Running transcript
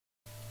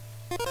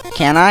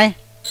Can I?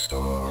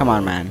 Come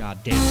on, man.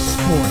 Goddamn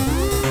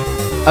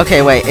sport.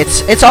 Okay, wait.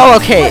 It's all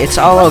okay. It's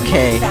all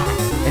okay.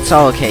 It's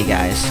all okay,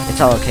 guys.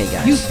 It's all okay,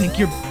 guys. You think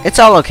you're... It's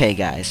all okay,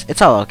 guys.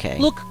 It's all okay.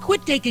 Look,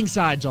 quit taking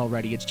sides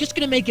already. It's just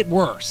gonna make it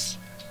worse.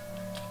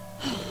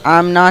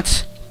 I'm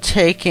not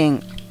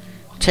taking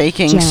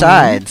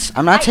sides.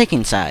 I'm not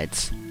taking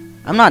sides.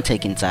 I'm not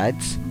taking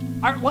sides.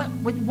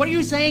 What are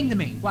you saying to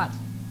me? What?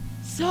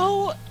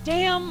 So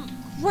damn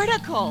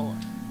critical.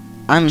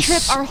 I'm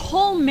Trip, our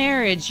whole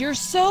marriage, you're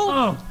so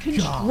Oh,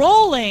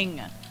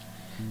 controlling.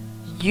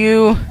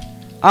 You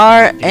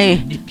are a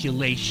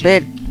manipulation.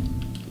 bit.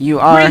 You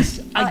are.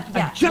 Grace,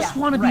 I just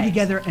want to be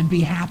together and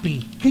be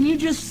happy. Can you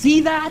just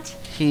see that?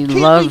 He Can't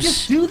we loves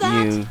just do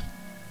that? you,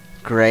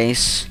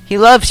 Grace. He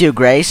loves you,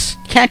 Grace.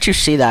 Can't you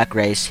see that,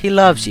 Grace? He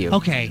loves you.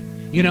 Okay,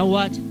 you know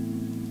what?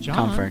 John,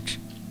 Comfort.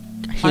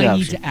 He I loves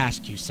need you. to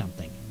ask you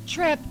something.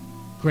 Trip,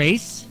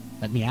 Grace,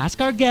 let me ask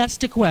our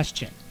guest a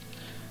question.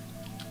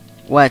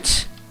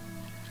 What?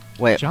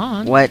 Wait.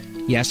 John? What?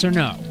 Yes or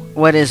no?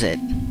 What is it?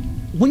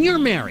 When you're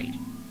married,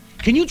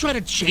 can you try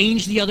to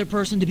change the other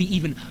person to be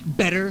even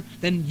better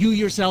than you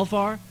yourself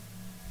are?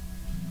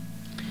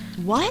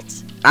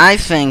 what? I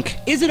think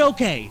Is it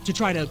okay to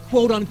try to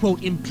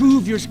quote-unquote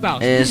improve your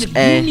spouse Is even if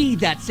a you need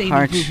that same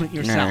improvement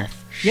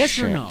yourself? Yes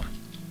or no?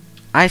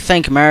 I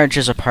think marriage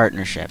is a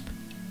partnership.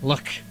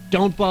 Look,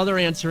 don't bother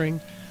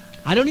answering.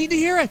 I don't need to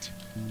hear it.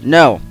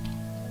 No.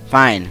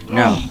 Fine.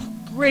 No. Oh,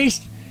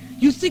 Grace,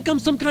 you think I'm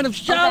some kind of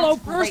shallow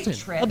that's great, person,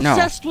 Trip.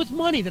 obsessed with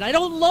money, that I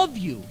don't love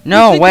you.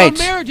 No, you think wait.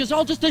 our marriage is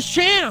all just a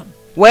sham.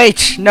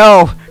 Wait.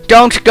 No.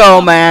 Don't go,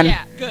 man.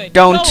 Yeah, good.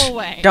 Don't. Go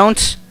away.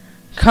 Don't.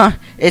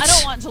 It's. I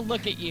don't want to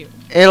look at you.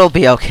 It'll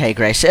be okay,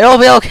 Grace. It'll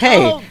be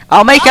okay. Oh,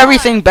 I'll make God.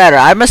 everything better.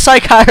 I'm a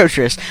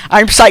psychiatrist.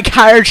 I'm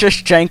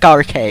psychiatrist Jank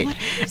Arcade. What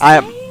did you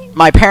say?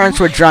 My parents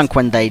were drunk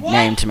when they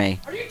named me.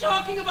 Are you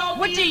talking about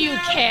What me do you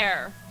now?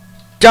 care?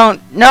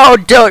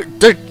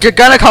 They're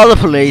gonna call the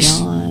police.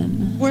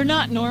 John. We're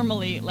not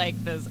normally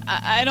like this.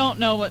 I don't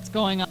know what's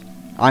going on.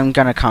 I'm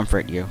gonna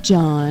comfort you.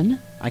 John.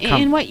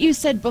 In what you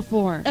said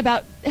before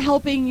about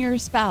helping your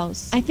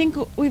spouse, I think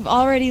we've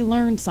already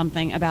learned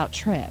something about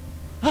Trip.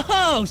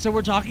 Oh, so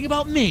we're talking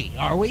about me,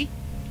 are we?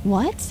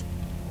 What?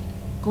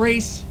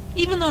 Grace,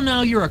 even though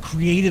now you're a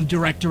creative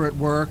director at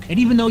work, and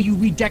even though you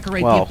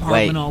redecorate Whoa, the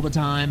apartment wait. all the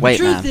time, Wait, the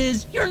truth man.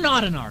 is, you're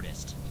not an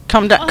artist.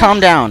 Calm down. Calm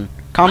down.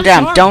 Calm I'm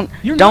down. sorry,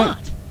 you're Don't.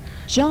 not.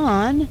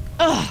 John.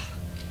 Ugh.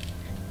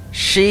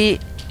 She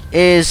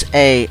is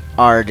a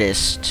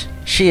artist.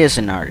 She is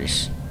an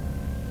artist.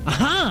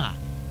 Aha!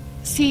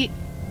 See,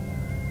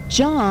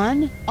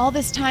 John. all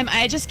this time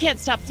I just can't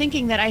stop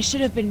thinking that I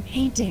should have been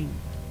painting.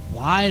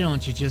 Why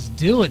don't you just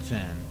do it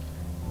then?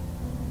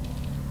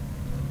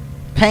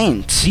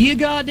 Paint. Be a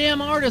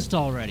goddamn artist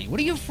already. What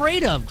are you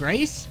afraid of,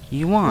 Grace?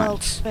 You Well,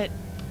 want. but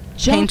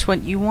Paint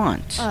what you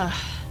want.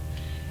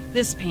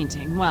 this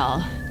painting,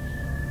 well,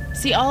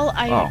 see, all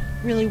I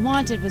really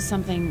wanted was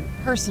something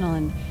personal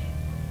and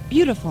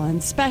beautiful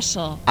and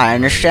special. I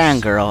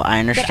understand, girl. I But I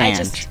understand.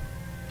 just,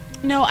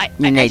 no, I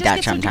You I need just that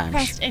get so sometimes.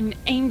 depressed and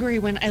angry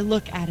when I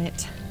look at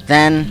it.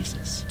 Then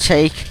Jesus.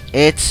 take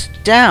it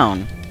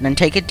down. Then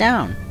take it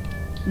down.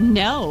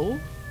 No.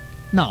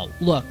 No,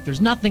 look,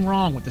 there's nothing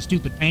wrong with the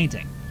stupid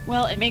painting.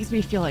 Well, it makes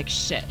me feel like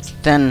shit.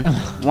 Then I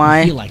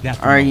why feel like that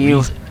for are no you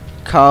reason.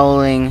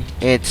 calling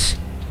it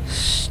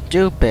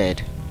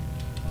stupid?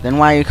 Then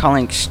why are you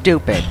calling it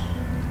stupid?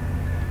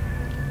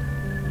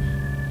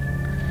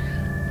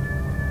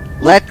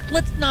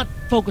 Let's not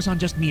focus on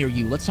just me or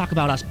you. Let's talk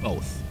about us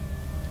both.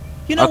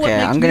 You know what Okay,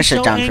 makes I'm me gonna so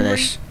sit down angry? for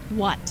this.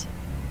 What?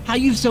 How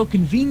you've so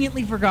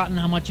conveniently forgotten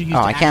how much you used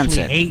Oh, to I can't actually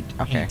sit. hate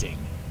Okay. painting.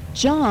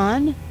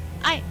 John.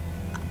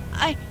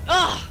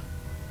 Ugh!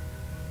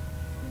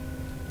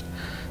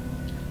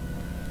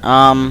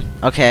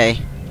 Okay.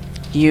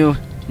 You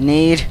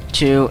need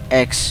to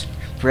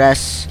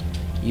express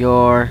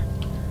your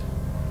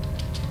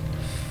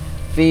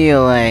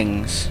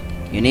feelings.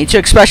 You need to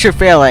express your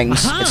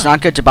feelings. Aha! It's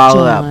not good to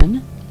bottle up.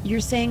 John. You're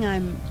saying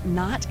I'm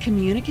not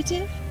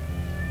communicative?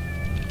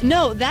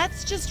 No,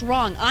 that's just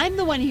wrong. I'm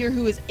the one here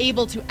who is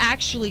able to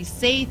actually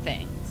say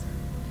things.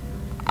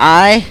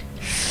 I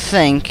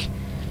think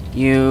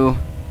you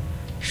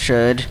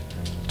should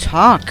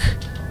talk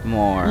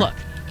more. Look,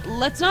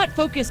 let's not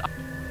focus on...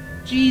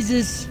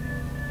 Jesus.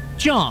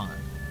 John,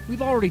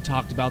 we've already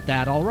talked about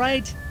that,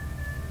 alright?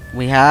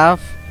 We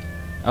have?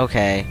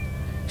 Okay.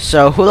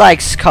 So, who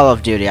likes Call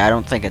of Duty? I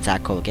don't think it's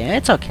that cool a game.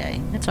 It's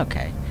okay. It's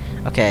okay.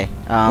 Okay,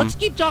 Let's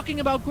keep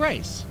talking about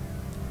Grace.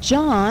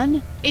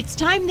 John. It's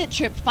time that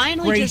Trip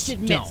finally Grace, just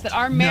admits don't. that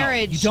our No,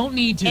 marriage... you don't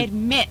need to.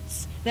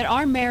 Admits that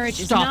our marriage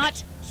is Stop not...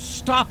 it.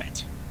 Stop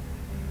it.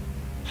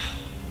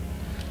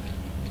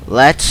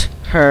 let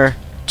her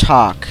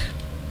talk.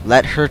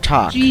 Let her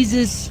talk.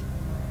 Jesus.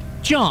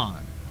 John,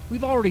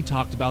 we've already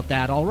talked about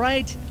that,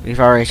 alright? We've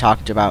already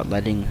talked about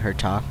letting her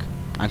talk.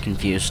 I'm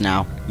confused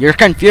now. You're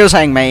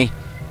confusing me!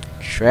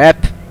 Trip!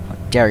 How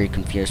dare you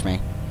confuse me?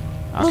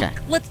 Okay.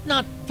 Look, let's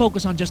not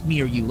focus on just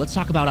me or you. Let's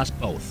talk about us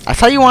both. I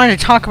thought you wanted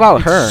to talk about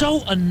It's her.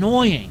 so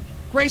annoying.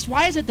 Grace,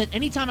 why is it that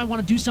anytime I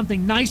want to do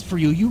something nice for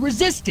you, you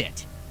resist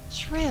it?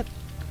 Trip.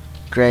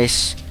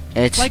 Grace,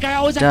 it Like I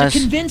always have to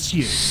convince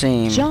you.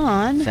 seem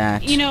John,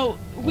 that You know,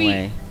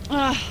 way.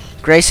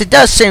 Grace, it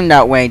does seem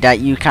that way, that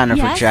you kind of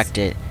Yes? reject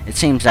it. It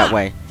seems that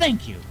way.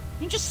 Thank you.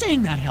 I mean, just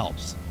saying that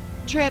helps.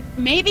 Trip,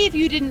 maybe if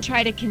you didn't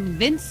try to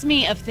convince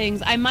me of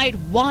things, I might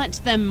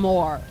want them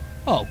more.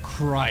 Oh,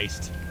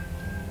 Christ.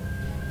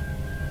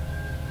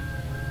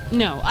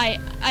 No,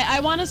 I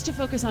want us to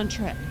focus on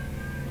Trip.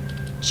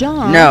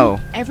 John. No.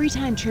 Every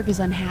time Trip is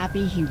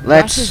unhappy, he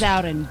Let's rushes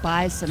out and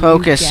buys some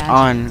Focus new gadgets.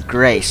 on What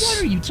Grace.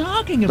 are you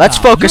talking about? Let's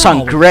focus You're on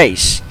always-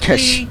 Grace.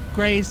 'Cause See,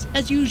 Grace,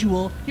 as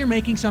usual, you're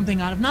making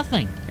something out of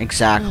nothing.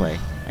 exactly.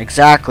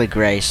 Exactly,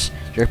 Grace.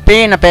 You're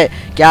being a bit,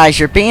 guys,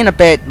 you're being a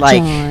bit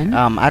like,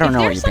 John. I don't If know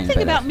what there's you're being a something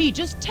bit about of. me,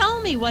 just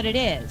tell me what it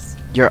is.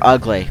 You're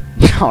ugly.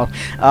 No,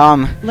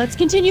 Let's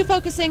continue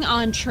focusing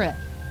on Trip.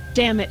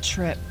 Damn it,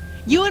 Trip.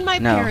 You and my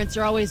No. parents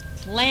are always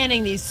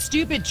planning these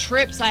stupid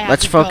trips I have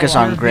let's to go focus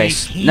on. on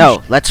Grace. vacation.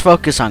 No, let's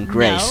focus on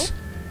Grace.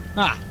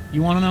 Ah,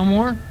 you want to know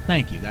more?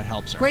 Thank you, that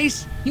helps her.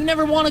 Grace, you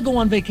never want to go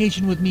on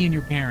vacation with me and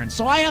your parents,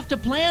 so I have to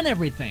plan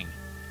everything.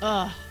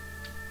 Ugh.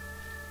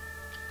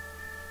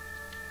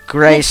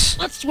 Grace,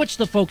 Let's switch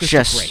the focus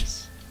Just- to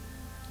Grace.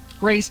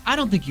 Grace, I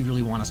don't think you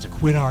really want us to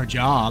quit our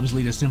jobs,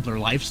 lead a simpler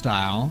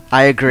lifestyle.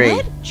 I agree.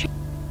 What?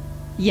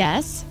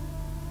 Yes?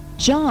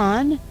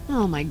 John.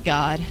 Oh my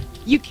god.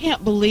 You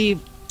can't believe...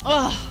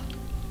 Ugh.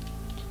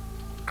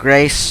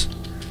 Grace,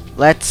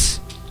 let's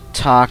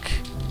talk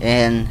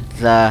in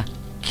the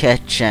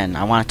kitchen.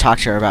 I want to talk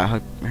to her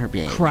about her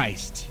behavior.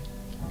 Christ.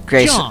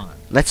 Grace, John,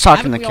 let's talk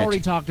in haven't the we kitchen. already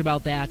talked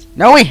about that?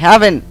 No, we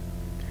haven't.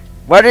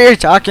 What are you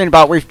talking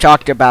about? We've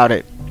talked about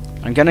it.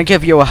 I'm gonna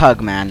give you a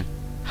hug, man.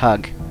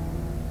 Hug.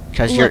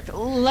 Because Look,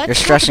 let's you're talk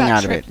stressing about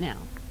out a Trip bit. now.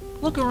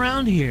 Look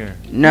around here.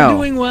 No. We're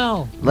doing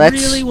well.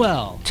 Let's- really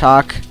well.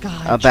 talk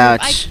God,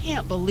 about Trip, I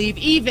can't believe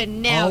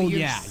even now oh you're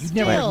yeah, you'd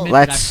still... never admit that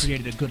Let's I've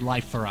created a good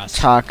life for us.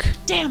 talk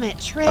Damn it,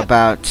 Trip.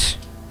 about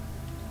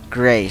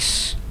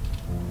Grace.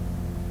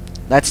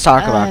 Let's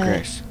talk about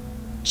Grace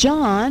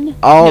John.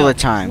 all No, the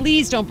time.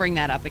 Please don't bring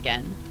that up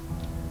again.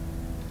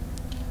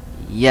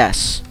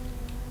 Yes,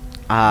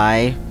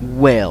 I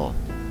will.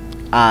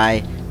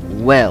 I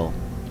will.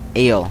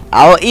 Eel.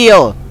 I'll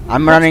eel.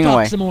 I'm running Let's talk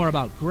away. some more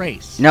about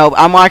Grace. No,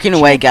 I'm walking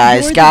away, Trip,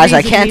 guys. you're the Guys, I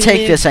reason can't we take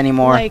live, this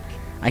anymore. like,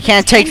 I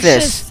can't take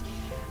this. anxious-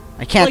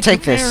 I can't like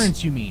take your this.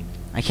 parents, you mean?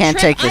 I can't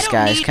Trip, take I this, don't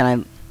guys. need- Can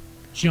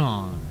I?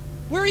 John,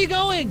 where are you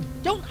going?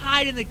 Don't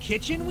hide in the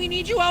kitchen. We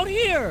need you out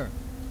here.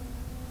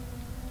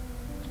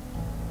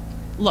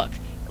 Look,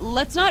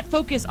 let's not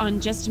focus on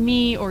just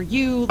me or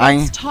you. I'm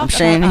Let's talk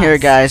staying about here, us.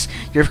 guys.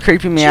 You're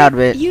creeping me Trip, out a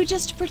bit. You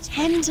just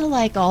pretend to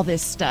like all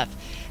this stuff.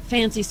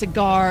 Fancy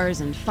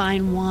cigars and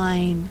fine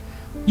wine.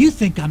 You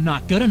think I'm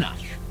not good enough.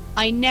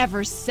 I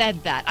never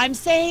said that. I'm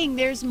saying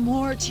there's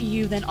more to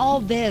you than all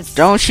this.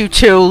 Don't you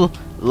two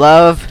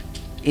love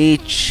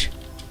each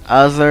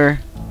other?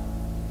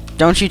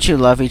 Don't you two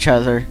love each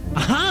other?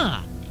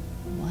 Aha!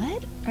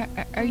 What?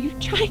 Are you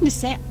trying to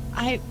say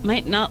I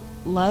might not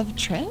love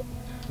Trip?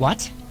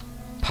 What?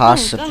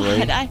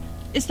 Possibly. Oh, God,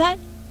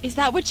 is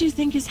that what you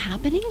think is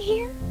happening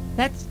here?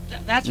 That's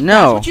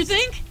No. what you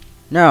think?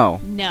 No.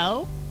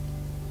 No.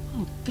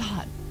 Oh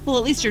God. Well,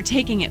 at least you're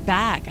taking it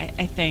back.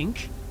 I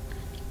think.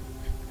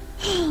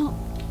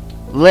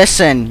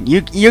 Listen,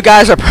 you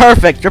guys are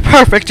perfect. You're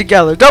perfect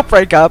together. Don't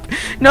break up.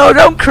 No,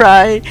 don't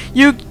cry.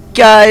 You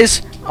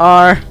guys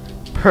are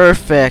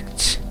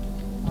perfect.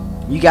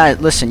 You guys,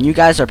 listen. You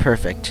guys are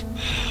perfect.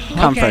 Okay,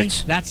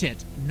 Comforts. that's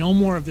it. No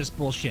more of this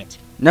bullshit.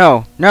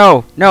 No,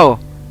 no, no.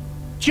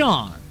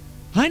 John,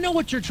 I know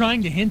what you're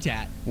trying to hint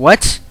at.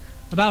 What?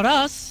 About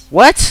us.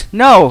 What?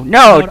 No,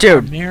 no, about dude.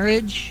 Our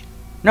marriage.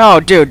 No,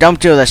 dude. Don't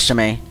do this to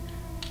me.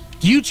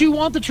 Do you two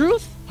want the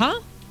truth?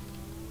 Huh?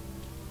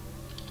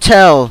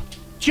 Tell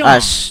John,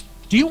 us.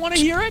 do you want to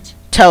hear it?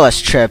 Tell us,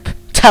 Trip.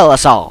 Tell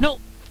us all. No.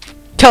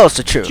 Tell us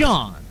the truth.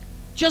 John,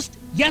 just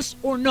yes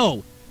or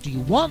no. Do you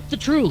want the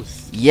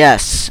truth?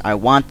 Yes, I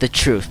want the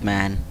truth,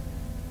 man.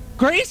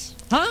 Grace?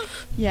 Huh?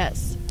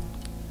 Yes.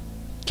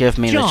 Give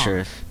me the John.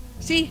 truth.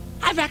 See,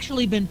 I've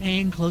actually been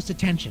paying close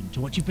attention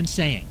to what you've been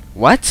saying.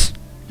 What?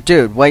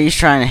 Dude, what are you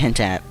trying to hint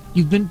at?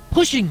 You've been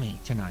pushing me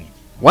tonight.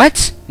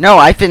 What? No,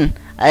 I've been.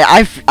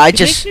 I It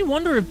just. makes me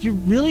wonder if you're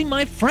really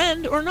my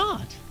friend or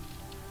not.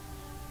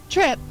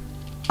 Trip.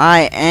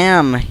 I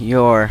am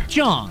your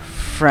John,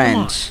 friend.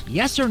 come on,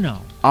 yes or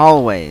no?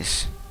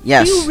 Always.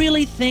 Yes. Do you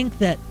really think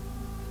that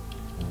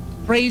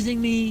praising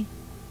me,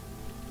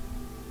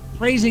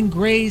 praising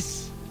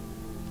Grace,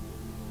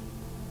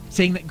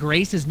 saying that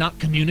Grace is not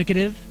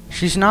communicative,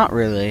 She's not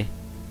really.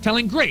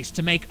 telling Grace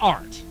to make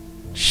art,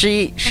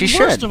 She and should.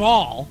 worst of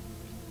all,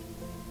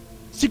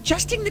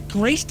 suggesting that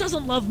Grace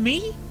doesn't love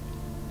me?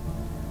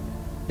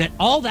 That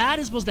all that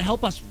is supposed to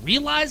help us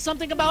realize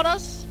something about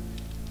us?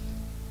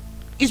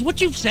 Is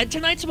what you've said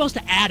tonight supposed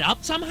to add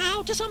up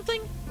somehow to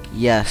something?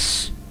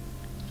 Yes.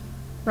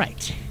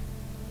 Right.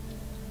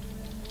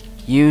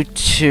 You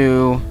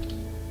two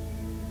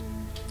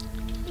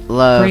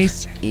love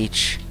Grace.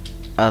 each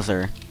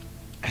other.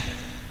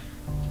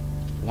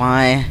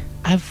 Why?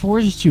 I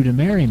forced you to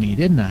marry me,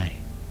 didn't I?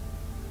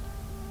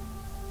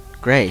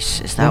 Grace,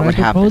 is that When what I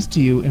happened? proposed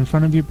to you in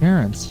front of your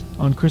parents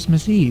on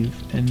Christmas Eve,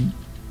 and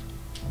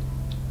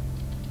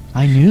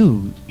I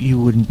knew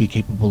you wouldn't be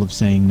capable of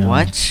saying no.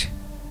 What?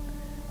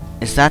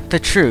 Is that the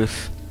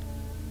truth?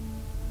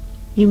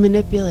 You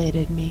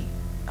manipulated me.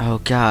 Oh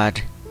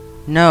God.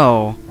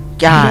 No.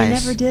 But I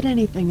Guys. never did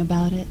anything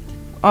about it.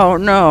 Oh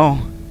no.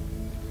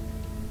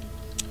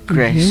 And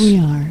Grace. here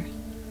we are.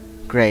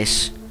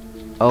 Grace.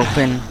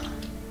 Open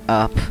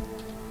up.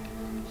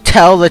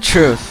 Tell the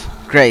truth.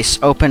 Grace,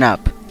 open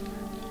up.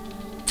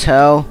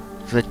 Tell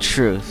the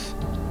truth.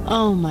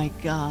 Oh my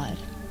God.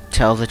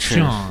 Tell the truth.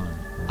 John,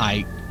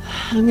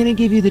 I'm gonna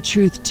give you the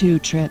truth too,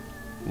 Trip.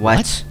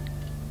 What?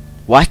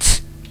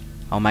 What?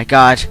 Oh my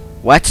God.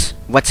 What?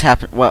 What's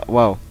happened?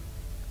 Whoa.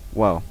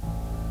 Whoa.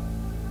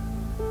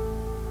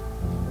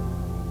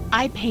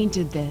 I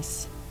painted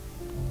this.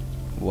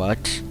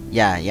 What?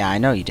 Yeah, I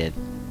know you did.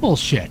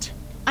 bullshit.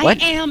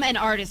 What? I am an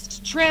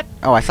artist, Trip.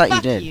 Oh, I thought you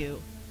Fuck did.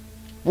 you.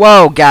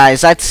 Whoa,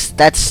 guys,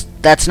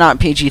 that's not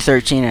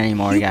PG-13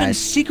 anymore, You've been guys.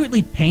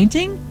 secretly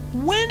painting?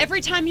 When?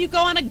 Every time you go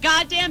on a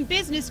goddamn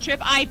business trip,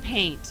 I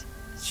paint.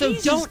 So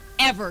Jesus. don't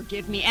ever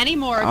give me any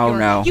more of Oh, your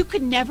no. you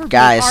could never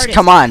Guys, be an artist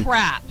come on.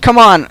 crap. Come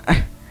on.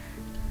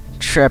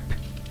 Trip,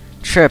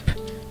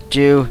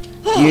 do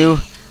you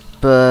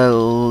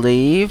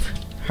believe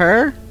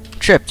her?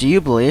 Trip, do you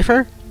believe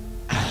her?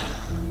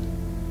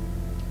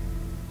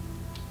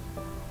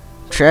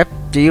 Trip,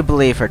 do you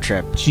believe her,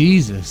 Trip?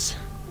 Jesus.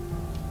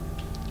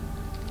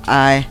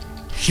 I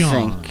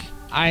John, think.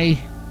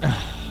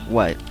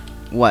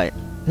 What?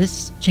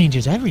 This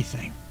changes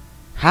everything.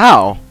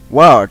 How?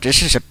 Whoa,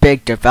 this is a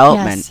big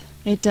development. Yes,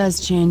 it does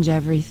change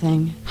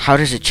everything. How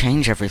does it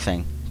change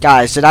everything?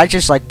 Guys, did I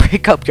just like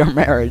break up your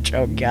marriage?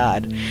 Oh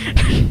God.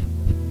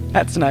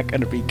 That's not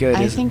gonna be good,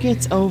 I is it? think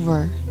it's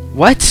over.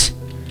 What?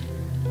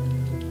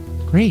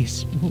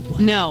 Grace,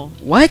 No.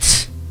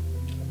 What?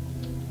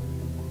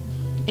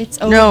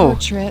 It's over, No,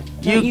 Trip.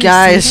 you Don't see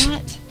guys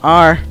that?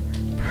 are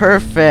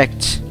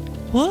perfect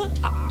what?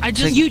 I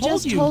just You told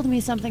just you. told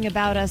me something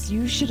about us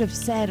you should have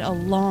said a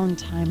long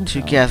time ago.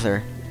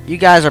 together. You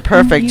guys are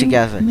perfect And you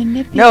together.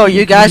 manipulated No,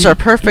 you guys me are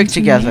perfect into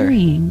together.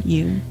 marrying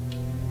you.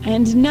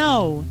 And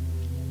no,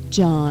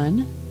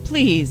 John,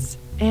 please.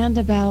 And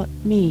about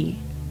me.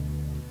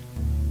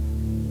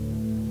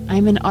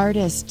 I'm an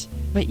artist,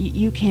 but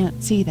you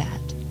can't see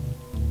that.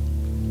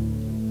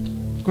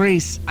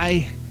 Grace,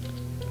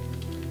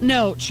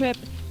 No, Trip.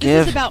 This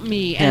Give is about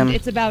me him- and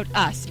it's about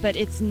us, but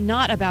it's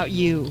not about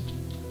you.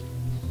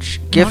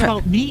 Give not him,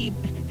 about me.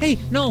 Hey,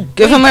 no.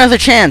 give wait. him another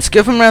chance.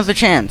 Give him another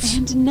chance.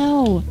 And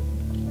no,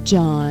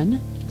 John,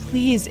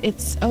 please,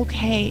 it's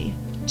okay.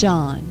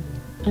 John,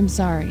 I'm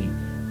sorry,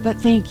 but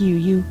thank you.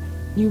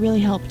 You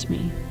really helped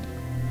me.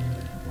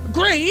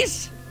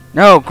 Grace.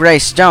 No,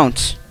 Grace,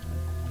 don't.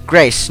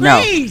 Grace, no.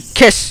 Grace!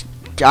 Kiss.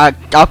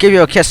 I'll give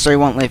you a kiss so you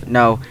won't leave.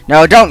 No,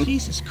 don't.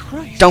 Jesus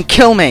Christ. Don't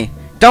kill me.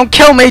 Don't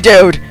kill me,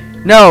 dude.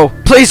 No,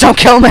 please don't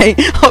kill me.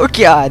 Oh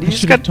God, I you should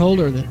just have got. told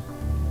her that.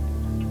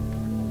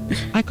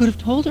 I could have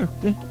told her.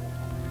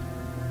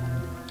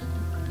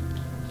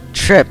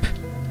 Trip.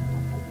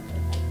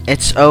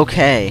 It's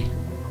okay.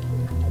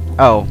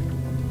 Oh,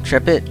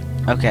 Trip it.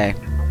 Okay.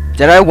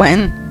 Did I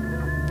win?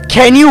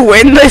 Can you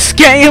win this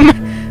game?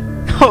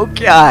 Oh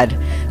God,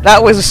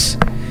 that was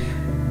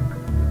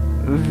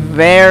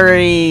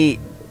very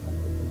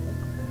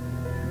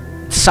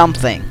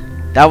something.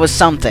 That was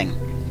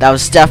something. That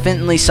was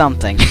definitely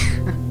something.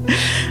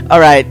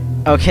 Alright,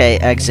 okay,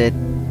 exit.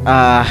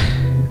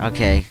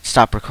 Okay,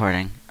 stop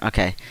recording.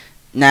 Okay.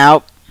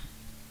 Now,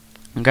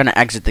 I'm gonna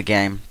exit the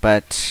game,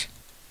 but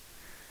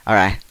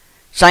alright.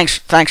 Thanks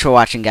for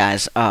watching,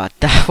 guys.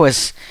 That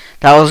was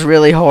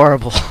really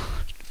horrible.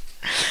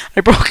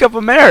 I broke up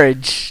a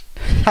marriage.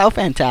 How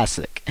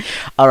fantastic.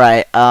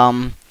 Alright,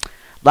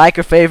 like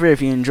or favorite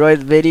if you enjoyed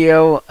the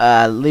video,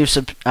 leave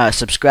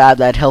subscribe,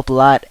 that'd help a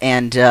lot,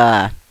 and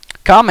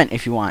comment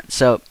if you want.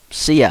 So,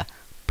 see ya.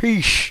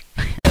 Peace.